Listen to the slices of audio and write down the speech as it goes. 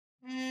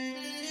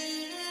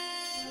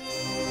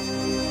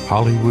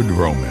Hollywood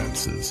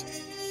Romances.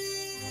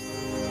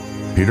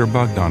 Peter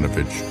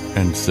Bogdanovich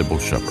and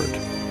Cybil Shepherd.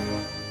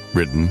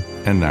 Written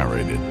and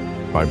narrated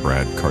by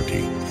Brad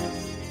Carty.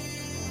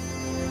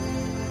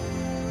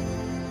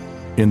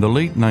 In the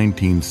late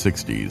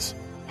 1960s,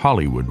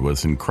 Hollywood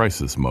was in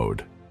crisis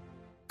mode.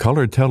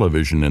 Color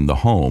television in the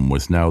home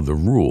was now the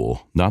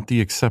rule, not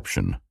the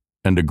exception,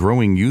 and a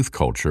growing youth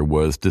culture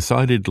was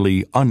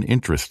decidedly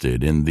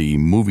uninterested in the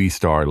movie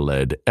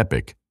star-led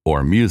epic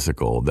or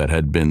musical that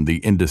had been the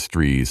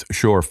industry's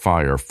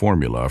surefire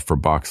formula for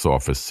box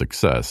office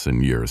success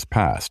in years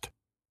past.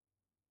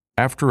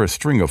 After a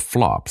string of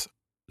flops,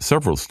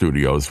 several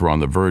studios were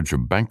on the verge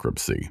of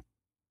bankruptcy.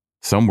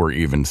 Some were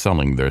even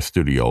selling their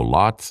studio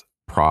lots,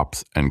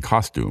 props, and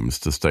costumes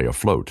to stay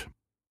afloat.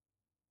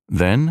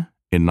 Then,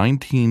 in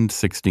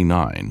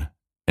 1969,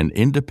 an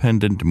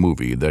independent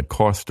movie that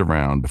cost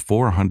around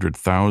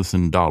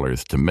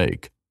 $400,000 to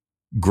make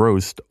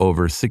grossed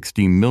over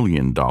 $60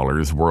 million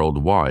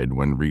worldwide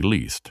when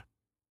released.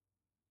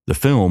 The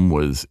film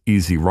was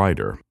Easy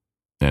Rider,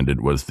 and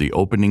it was the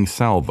opening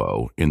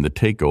salvo in the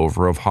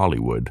takeover of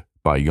Hollywood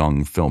by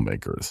young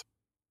filmmakers.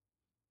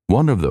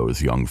 One of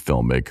those young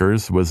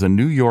filmmakers was a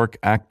New York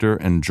actor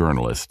and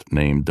journalist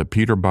named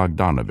Peter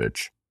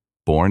Bogdanovich,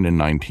 born in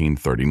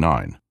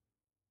 1939.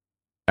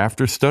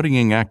 After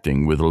studying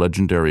acting with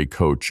legendary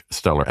coach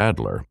Stella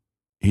Adler,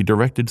 he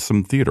directed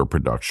some theater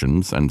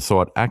productions and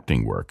sought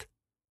acting work.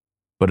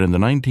 But in the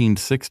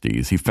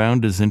 1960s, he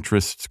found his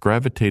interests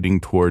gravitating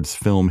towards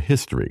film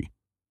history,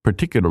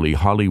 particularly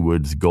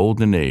Hollywood's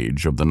golden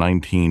age of the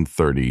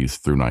 1930s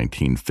through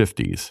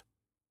 1950s.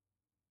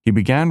 He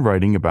began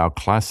writing about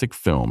classic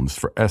films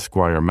for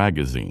Esquire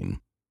magazine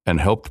and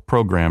helped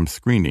program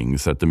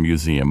screenings at the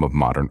Museum of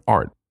Modern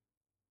Art,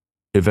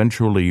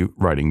 eventually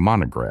writing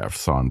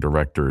monographs on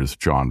directors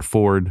John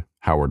Ford,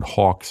 Howard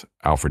Hawks,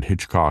 Alfred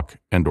Hitchcock,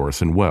 and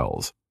Orson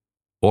Welles,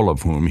 all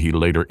of whom he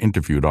later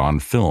interviewed on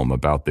film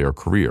about their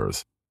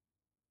careers.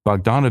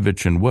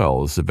 Bogdanovich and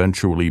Welles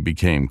eventually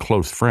became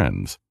close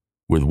friends,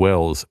 with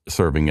Welles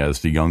serving as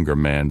the younger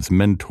man's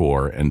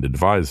mentor and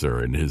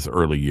advisor in his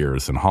early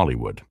years in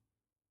Hollywood.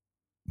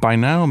 By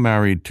now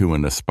married to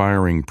an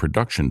aspiring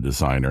production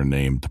designer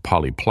named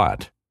Polly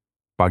Platt,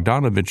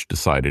 Bogdanovich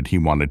decided he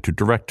wanted to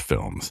direct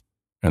films,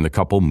 and the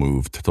couple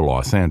moved to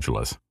Los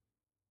Angeles.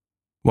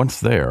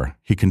 Once there,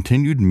 he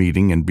continued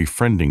meeting and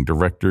befriending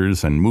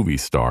directors and movie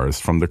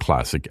stars from the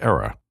classic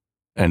era,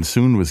 and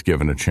soon was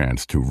given a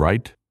chance to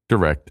write,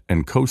 direct,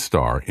 and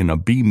co-star in a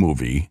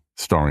B-movie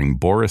starring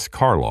Boris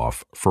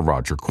Karloff for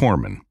Roger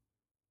Corman.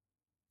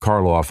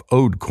 Karloff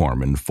owed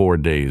Corman 4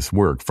 days'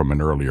 work from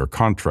an earlier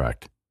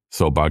contract,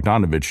 so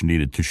Bogdanovich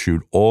needed to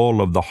shoot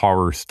all of the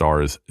horror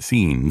star's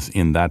scenes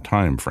in that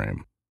time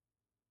frame.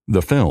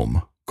 The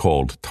film,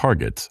 called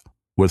Targets,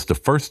 was the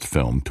first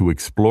film to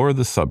explore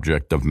the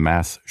subject of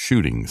mass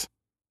shootings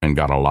and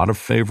got a lot of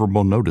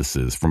favorable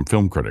notices from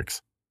film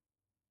critics.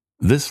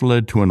 This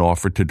led to an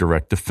offer to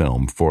direct a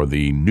film for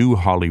the New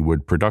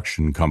Hollywood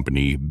production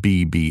company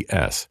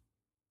BBS,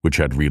 which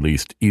had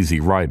released Easy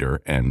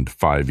Rider and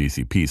 5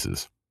 Easy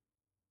Pieces.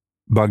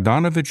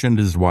 Bogdanovich and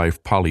his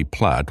wife Polly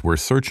Platt were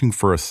searching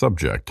for a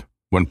subject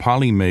when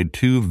Polly made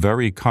 2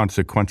 very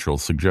consequential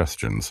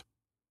suggestions.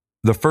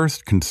 The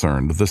first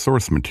concerned the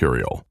source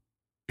material.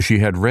 She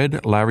had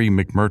read Larry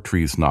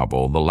McMurtry's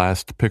novel The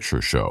Last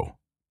Picture Show,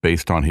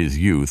 based on his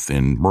youth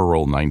in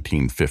rural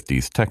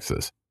 1950s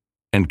Texas,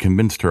 and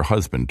convinced her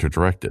husband to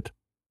direct it.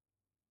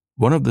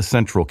 One of the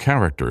central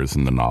characters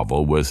in the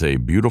novel was a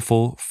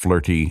beautiful,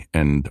 flirty,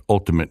 and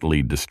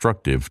ultimately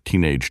destructive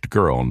teenaged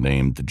girl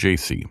named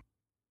Jacy.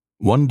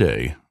 One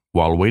day,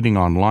 while waiting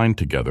online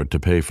together to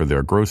pay for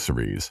their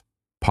groceries,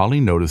 Polly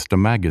noticed a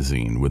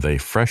magazine with a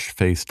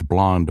fresh-faced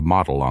blonde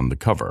model on the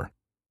cover.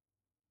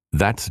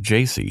 "That's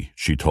Jacy,"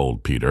 she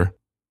told Peter,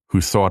 who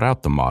sought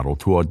out the model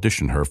to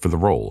audition her for the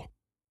role.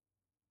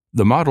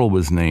 The model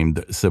was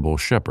named Cybill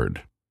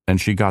Shepherd, and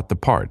she got the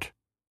part,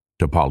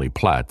 to Polly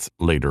Platt's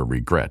later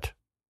regret.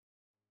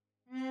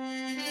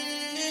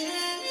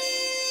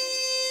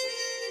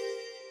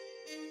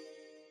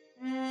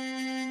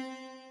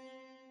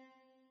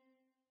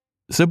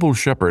 Cybill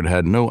Shepherd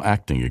had no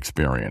acting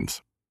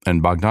experience,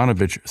 and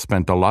Bogdanovich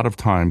spent a lot of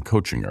time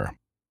coaching her.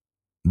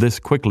 This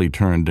quickly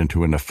turned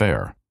into an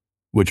affair,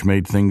 which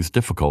made things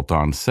difficult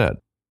on set,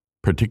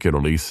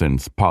 particularly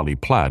since Polly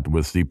Platt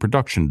was the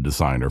production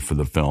designer for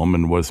the film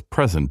and was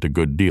present a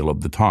good deal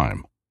of the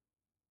time.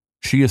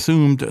 She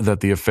assumed that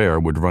the affair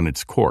would run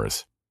its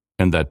course,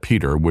 and that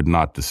Peter would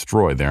not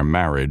destroy their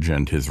marriage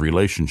and his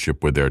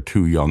relationship with their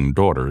 2 young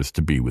daughters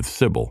to be with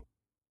Cybill.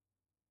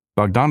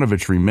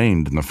 Bogdanovich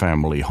remained in the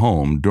family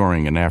home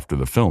during and after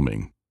the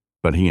filming,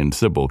 but he and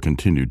Cybill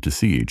continued to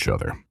see each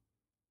other.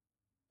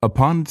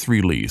 Upon its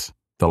release,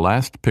 The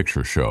Last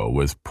Picture Show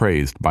was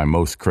praised by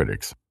most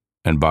critics,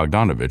 and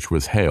Bogdanovich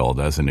was hailed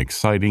as an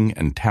exciting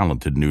and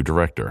talented new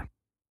director.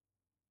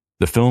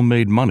 The film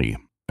made money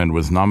and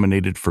was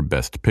nominated for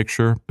Best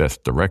Picture,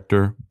 Best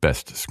Director,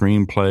 Best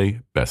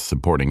Screenplay, Best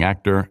Supporting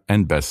Actor,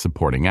 and Best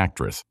Supporting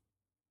Actress.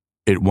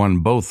 It won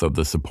both of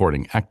the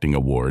supporting acting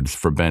awards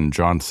for Ben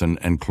Johnson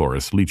and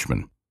Cloris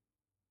Leachman.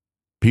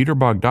 Peter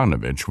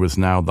Bogdanovich was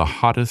now the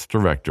hottest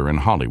director in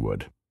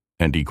Hollywood,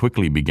 and he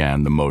quickly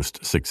began the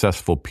most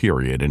successful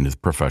period in his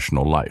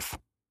professional life.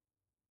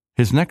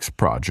 His next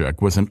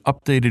project was an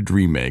updated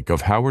remake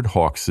of Howard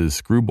Hawks'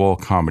 screwball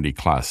comedy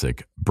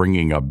classic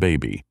Bringing Up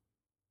Baby,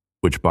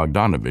 which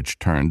Bogdanovich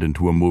turned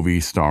into a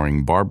movie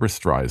starring Barbra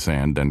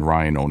Streisand and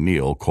Ryan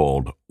O'Neal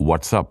called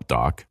What's Up,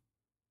 Doc?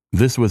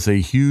 This was a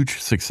huge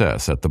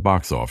success at the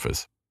box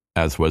office,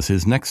 as was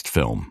his next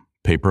film,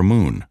 Paper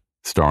Moon,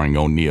 starring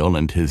O'Neal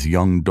and his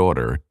young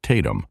daughter,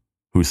 Tatum,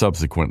 who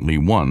subsequently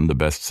won the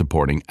Best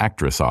Supporting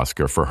Actress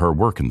Oscar for her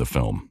work in the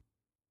film.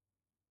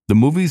 The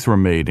movies were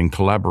made in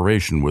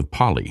collaboration with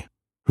Polly,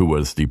 who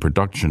was the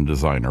production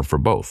designer for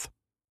both.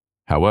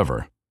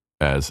 However,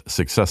 as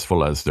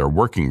successful as their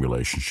working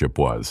relationship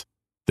was,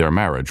 their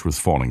marriage was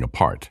falling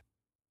apart.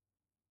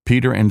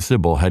 Peter and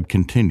Cybill had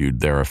continued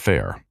their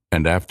affair,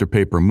 and after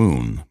Paper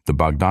Moon, the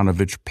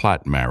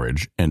Bogdanovich-Platt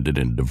marriage ended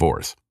in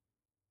divorce.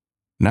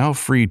 Now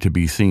free to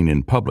be seen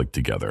in public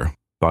together,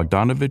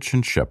 Bogdanovich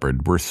and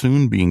Shepherd were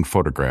soon being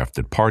photographed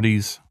at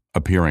parties,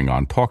 appearing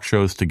on talk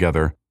shows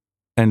together,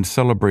 and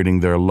celebrating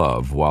their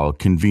love while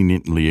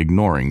conveniently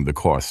ignoring the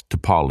cost to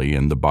Polly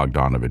and the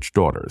Bogdanovich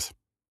daughters.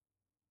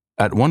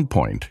 At one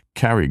point,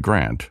 Cary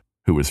Grant,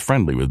 who was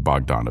friendly with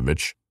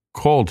Bogdanovich,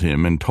 called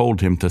him and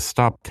told him to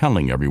stop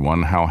telling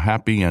everyone how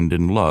happy and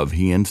in love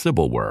he and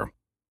Cybill were.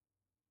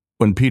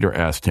 When Peter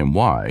asked him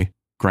why,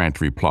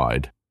 Grant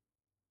replied,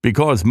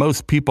 "Because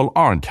most people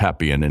aren't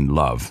happy and in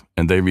love,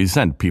 and they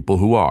resent people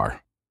who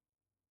are."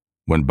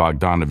 When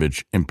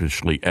Bogdanovich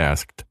impishly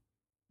asked,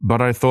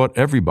 "But I thought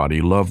everybody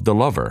loved the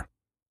lover,"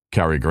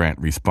 Cary Grant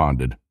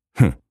responded,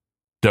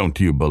 "Don't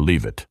you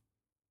believe it?"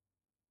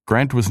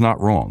 Grant was not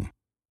wrong.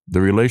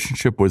 The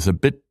relationship was a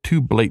bit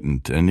too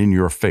blatant and in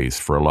your face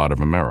for a lot of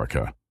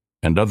America,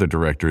 and other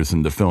directors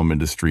in the film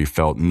industry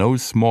felt no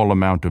small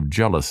amount of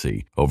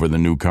jealousy over the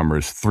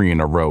newcomer's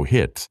 3-in-a-row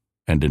hits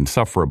and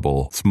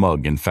insufferable,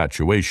 smug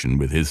infatuation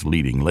with his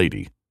leading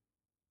lady.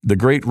 The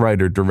great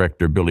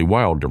writer-director Billy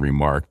Wilder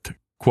remarked,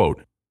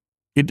 quote,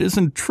 "It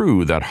isn't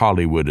true that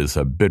Hollywood is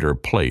a bitter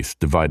place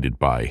divided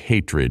by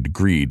hatred,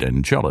 greed,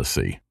 and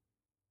jealousy.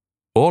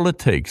 All it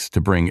takes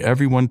to bring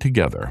everyone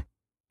together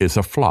is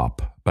a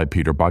flop by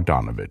Peter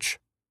Bogdanovich."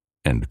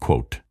 End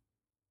quote.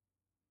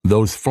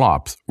 Those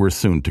flops were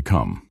soon to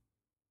come.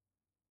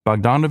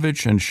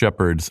 Bogdanovich and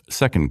Shepherd's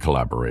second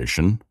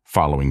collaboration,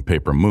 following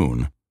Paper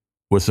Moon,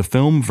 was a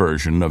film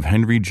version of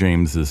Henry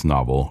James's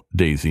novel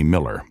Daisy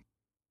Miller.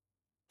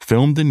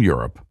 Filmed in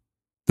Europe,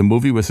 the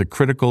movie was a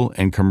critical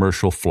and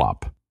commercial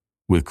flop,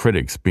 with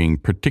critics being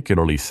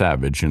particularly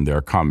savage in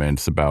their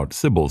comments about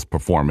Cybill's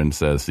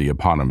performance as the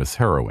eponymous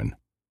heroine.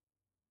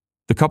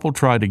 The couple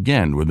tried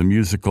again with a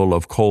musical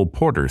of Cole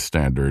Porter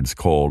standards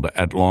called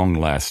At Long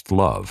Last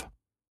Love.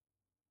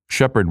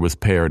 Shepherd was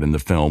paired in the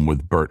film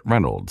with Burt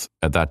Reynolds,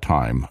 at that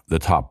time the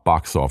top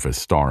box office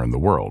star in the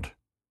world.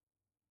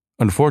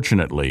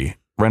 Unfortunately,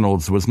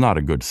 Reynolds was not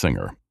a good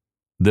singer.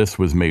 This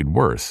was made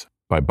worse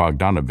by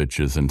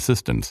Bogdanovich's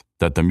insistence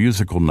that the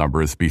musical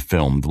numbers be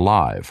filmed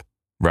live,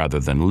 rather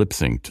than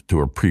lip-synced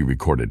to a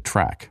pre-recorded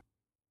track.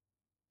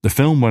 The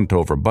film went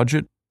over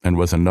budget and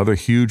was another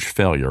huge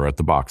failure at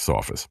the box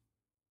office.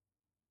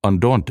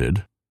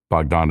 Undaunted,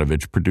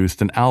 Bogdanovich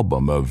produced an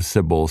album of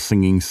Cybill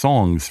singing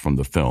songs from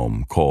the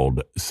film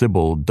called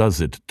Cybill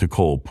Does It to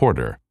Cole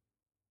Porter,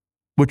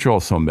 which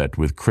also met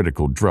with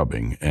critical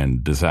drubbing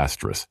and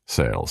disastrous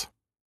sales.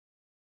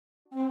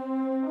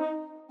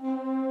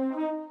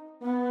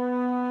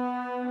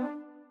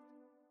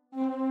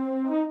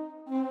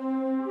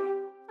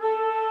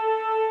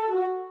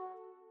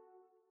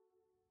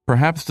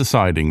 Perhaps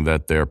deciding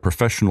that their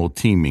professional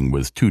teaming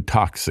was too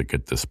toxic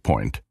at this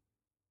point,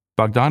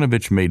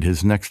 Bogdanovich made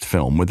his next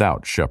film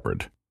without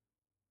Shepherd.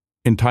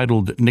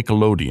 Entitled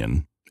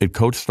Nickelodeon, it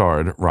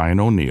co-starred Ryan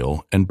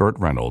O'Neal and Burt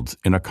Reynolds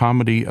in a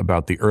comedy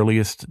about the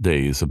earliest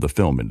days of the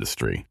film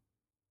industry.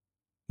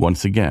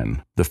 Once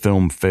again, the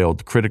film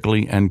failed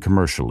critically and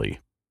commercially,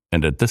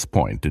 and at this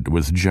point it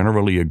was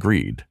generally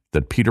agreed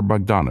that Peter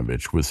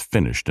Bogdanovich was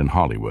finished in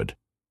Hollywood.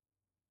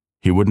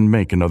 He wouldn't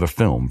make another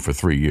film for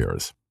 3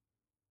 years.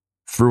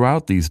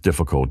 Throughout these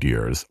difficult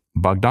years,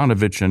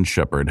 Bogdanovich and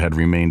Shepherd had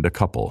remained a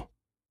couple,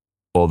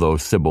 although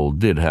Cybill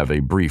did have a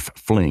brief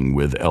fling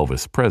with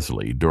Elvis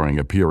Presley during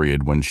a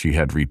period when she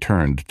had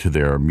returned to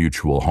their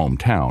mutual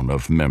hometown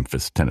of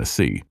Memphis,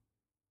 Tennessee.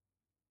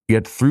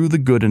 Yet through the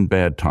good and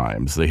bad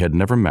times they had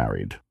never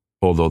married,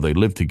 although they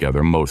lived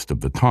together most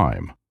of the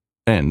time,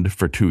 and,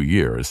 for 2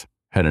 years,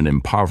 had an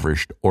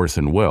impoverished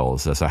Orson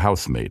Welles as a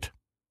housemate.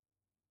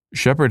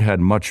 Shepherd had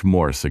much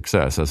more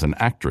success as an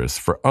actress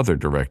for other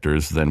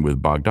directors than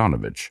with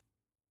Bogdanovich.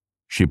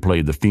 She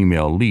played the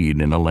female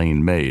lead in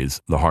Elaine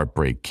May's The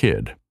Heartbreak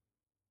Kid,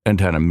 and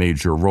had a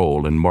major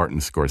role in Martin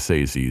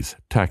Scorsese's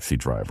Taxi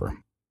Driver.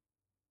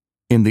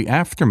 In the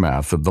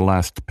aftermath of The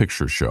Last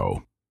Picture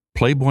Show,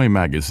 Playboy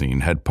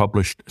magazine had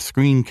published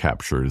screen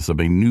captures of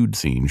a nude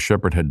scene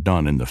Shepherd had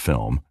done in the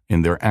film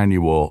in their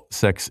annual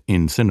Sex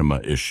in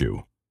Cinema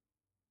issue.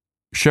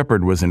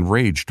 Shepherd was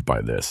enraged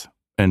by this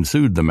and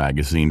sued the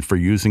magazine for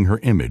using her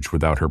image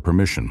without her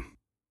permission.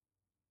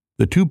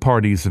 The two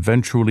parties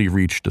eventually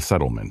reached a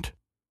settlement.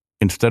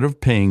 Instead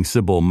of paying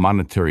Cybill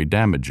monetary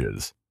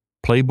damages,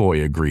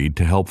 Playboy agreed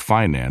to help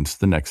finance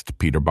the next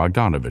Peter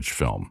Bogdanovich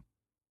film.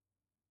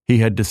 He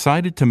had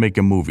decided to make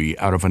a movie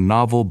out of a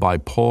novel by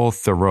Paul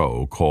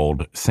Theroux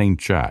called Saint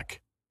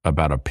Jack,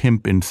 about a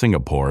pimp in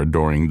Singapore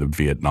during the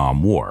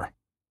Vietnam War.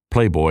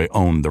 Playboy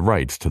owned the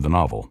rights to the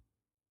novel.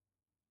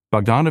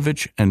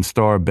 Bogdanovich and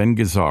star Ben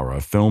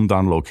Gazzara filmed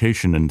on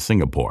location in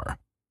Singapore,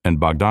 and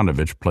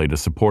Bogdanovich played a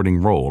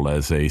supporting role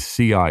as a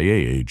CIA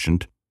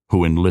agent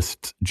who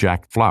enlists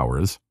Jack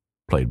Flowers,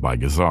 played by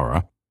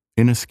Gazzara,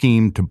 in a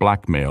scheme to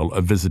blackmail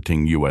a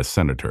visiting U.S.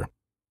 senator.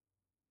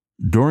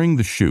 During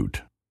the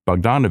shoot,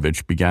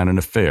 Bogdanovich began an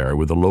affair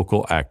with a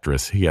local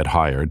actress he had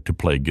hired to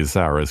play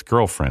Gazzara's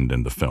girlfriend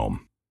in the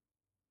film.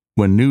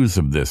 When news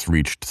of this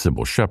reached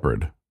Cybill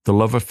Shepherd, the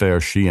love affair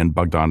she and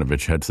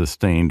Bogdanovich had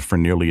sustained for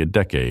nearly a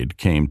decade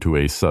came to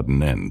a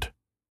sudden end.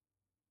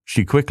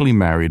 She quickly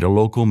married a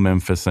local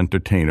Memphis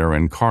entertainer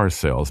and car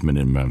salesman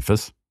in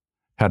Memphis,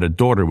 had a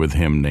daughter with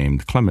him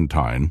named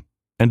Clementine,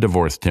 and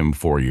divorced him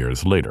 4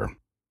 years later.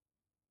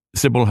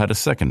 Cybill had a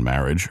second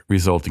marriage,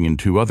 resulting in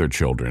 2 other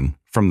children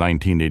from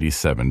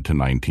 1987 to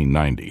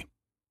 1990.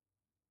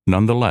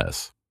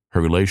 Nonetheless,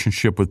 her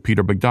relationship with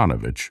Peter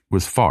Bogdanovich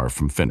was far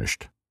from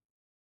finished.